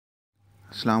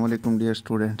अस्सलाम वालेकुम dear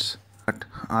students.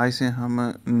 आज से हम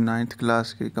नाइन्थ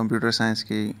क्लास की कंप्यूटर साइंस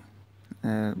की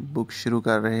बुक शुरू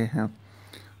कर रहे हैं।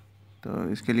 तो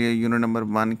इसके लिए यूनिट नंबर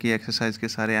 1 की एक्सरसाइज के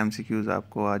सारे MCQs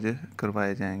आपको आज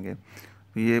करवाए जाएंगे।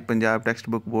 ये पंजाब टेक्स्ट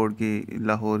बुक बोर्ड की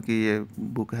लाहौर की ये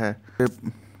बुक है।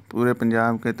 पूरे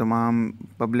पंजाब के तमाम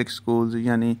पब्लिक स्कूल्स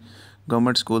यानी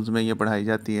गवर्नमेंट स्कूल्स में ये पढ़ाई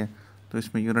जाती है। तो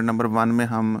इसमें यूनिट नंबर 1 में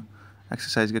हम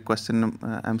एक्सरसाइज के क्वेश्चन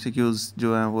MCQs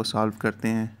जो हैं वो सॉल्व करते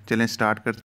हैं। चलें स्टार्ट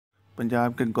करते हैं।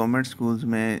 पंजाब के गवर्नमेंट स्कूल्स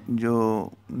में जो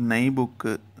नई बुक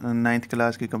नाइन्थ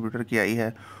क्लास की कंप्यूटर की आई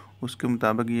है उसके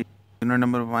मुताबिक ये यूनिट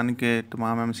नंबर 1 के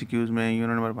तमाम MCQs में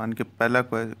यूनिट नंबर 1 के पहला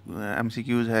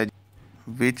MCQs है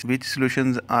which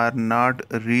solutions are not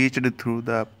reached through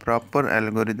the proper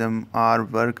algorithm or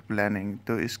work planning।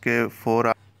 तो इसके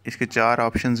 4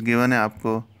 ऑप्शंस गिवन है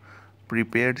आपको।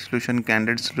 Prepared solution,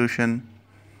 candidate solution,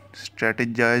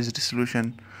 strategised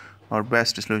solution और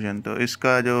बेस्ट सोल्यूशन। तो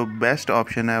इसका जो बेस्ट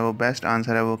ऑप्शन है वो बेस्ट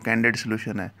आंसर है वो कैंडिडेट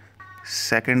सोल्यूशन है।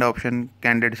 Second option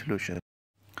candidate solution.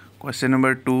 Question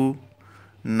number 2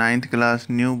 ninth class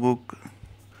new book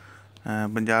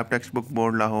Punjab text book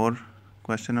board Lahore.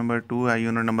 Question number 2 है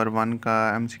यूनिट नंबर 1 का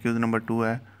MCQ नंबर 2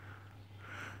 है।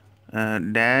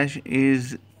 Dash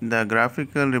is the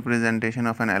graphical representation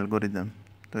of N algorithm.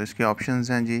 तो इसके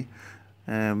options हैं जी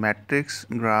matrix,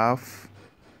 graph,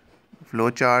 flow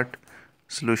chart,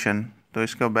 solution. तो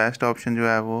इसका best option जो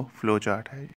है वो फ्लो चार्ट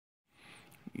है।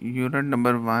 यूनिट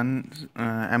नंबर 1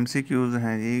 MCQs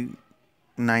हैं जी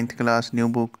नाइन्थ क्लास न्यू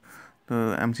बुक। तो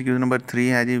MCQ नंबर 3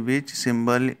 है जी विच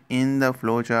symbol in the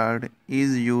flow chart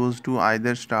is use to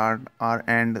either start और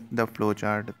एंड द फ्लो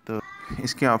चार्ट। तो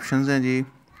इसके ऑप्शंस हैं जी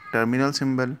टर्मिनल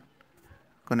सिंबल,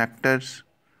 कनेक्टर्स,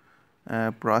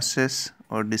 प्रोसेस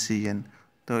और डिसीजन।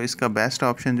 तो इसका बेस्ट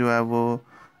ऑप्शन जो है वो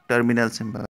terminal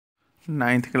symbol.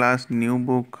 Ninth class new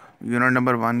book unit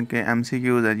number 1 के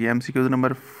MCQs है जी। MCQ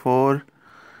number 4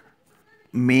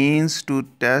 means to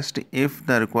test if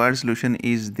the required solution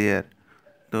is there.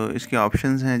 तो इसके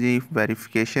ऑप्शंस हैं जी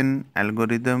verification,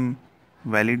 algorithm,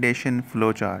 validation,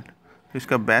 flow chart. तो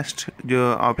इसका बेस्ट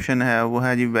जो ऑप्शन है वो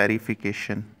है जी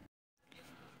verification.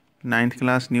 Ninth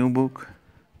class new book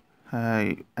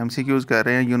MCQs कर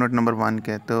रहे हैं यूनिट नंबर 1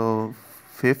 के। तो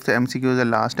फिफ्थ MCQs है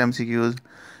last MCQs।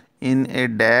 In a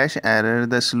dash error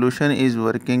the solution is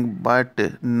working but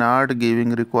not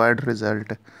giving required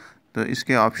result। तो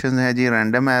इसके ऑप्शन है जी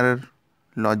random error,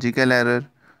 logical error,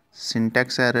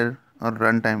 syntax error और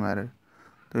रन टाइम एरर।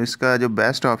 तो इसका जो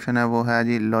बेस्ट ऑप्शन है वो है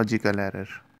जी logical error.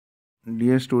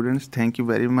 Dear students, thank you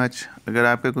very much. अगर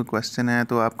आपके कोई क्वेश्चन है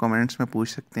तो आप कमेंट्स में पूछ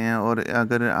सकते हैं, और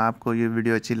अगर आपको ये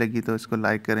वीडियो अच्छी लगी तो इसको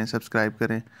लाइक करें, सब्सक्राइब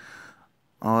करें।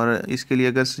 और इसके लिए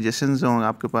अगर सजेशंस हों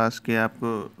आपके पास कि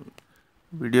आपको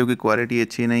वीडियो की क्वालिटी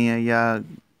अच्छी नहीं है या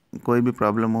कोई भी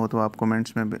प्रॉब्लम हो तो आप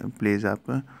कमेंट्स में प्लीज़ आप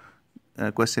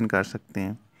क्वेश्चन कर सकते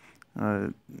हैं।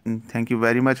 Thank you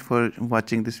very much for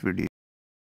watching this video.